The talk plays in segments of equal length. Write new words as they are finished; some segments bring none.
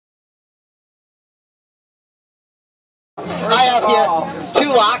I have here 2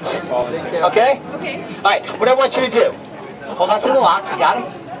 locks. Okay? Okay. All right, what I want you to do, hold on to the locks, you got them?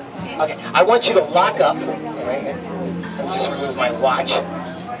 Okay, I want you to lock up, right here. Let me just remove my watch.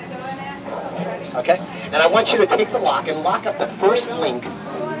 Okay? And I want you to take the lock and lock up the first link,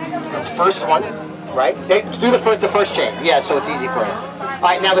 the first one, right? Do the first chain, yeah, so it's easy for you. All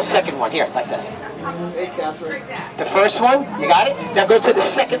right, now the second one, here, like this. The first one, you got it? Now go to the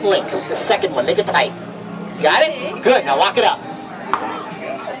second link, the second one, make it tight. You got it? Good, now lock it up.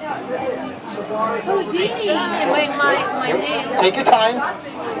 Take your time.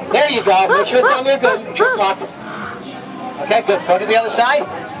 There you go. Make sure it's on there good. Make sure it's locked. Okay, good. Go to the other side.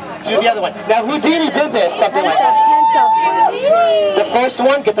 Do the other one. Now, Houdini did this, something like this. The first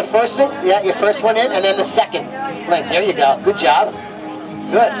one, get the first one. Yeah, your first one in, and then the second link. There you go. Good job.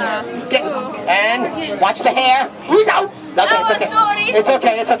 Good. Okay. And watch the hair. No, okay, it's okay. It's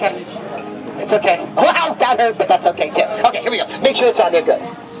okay. It's okay. It's okay. Wow, that hurt, but that's okay too. Okay, here we go. Make sure it's on there good.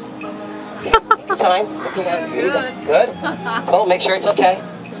 Okay, take your time. Good. Pull, make sure it's okay.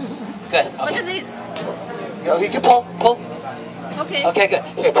 Good. Okay. What is this? You can pull. Okay. Okay, good.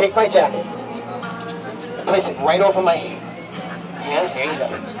 Here, take my jacket. Place it right over my hands. There you go.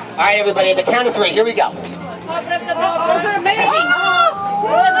 All right, everybody, at the count of 3, here we go. Oh, those are amazing.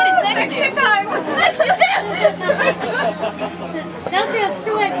 Oh, very sexy. Sexy time. Sexy time. Now she has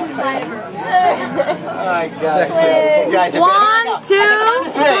 2 eggs inside of her. I got it. You guys are 1, 2,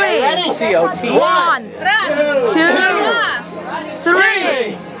 3. Ready? C-O-T. 1, 2,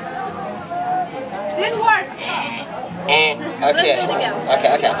 3. Didn't work. And, okay. Let's do it again.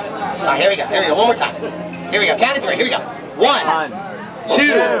 Okay. All right, here we go. One more time. Here we go. Count of 3. Here we go. 1,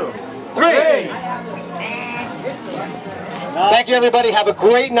 2, 3. Thank you, everybody. Have a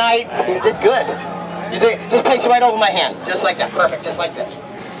great night. You did good. You did. Just place it right over my hand. Just like that. Perfect. Just like this.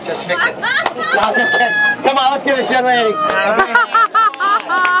 Just fix it. No, I'm just kidding. Come on, let's give this young lady. Oh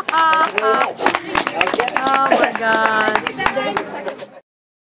my God.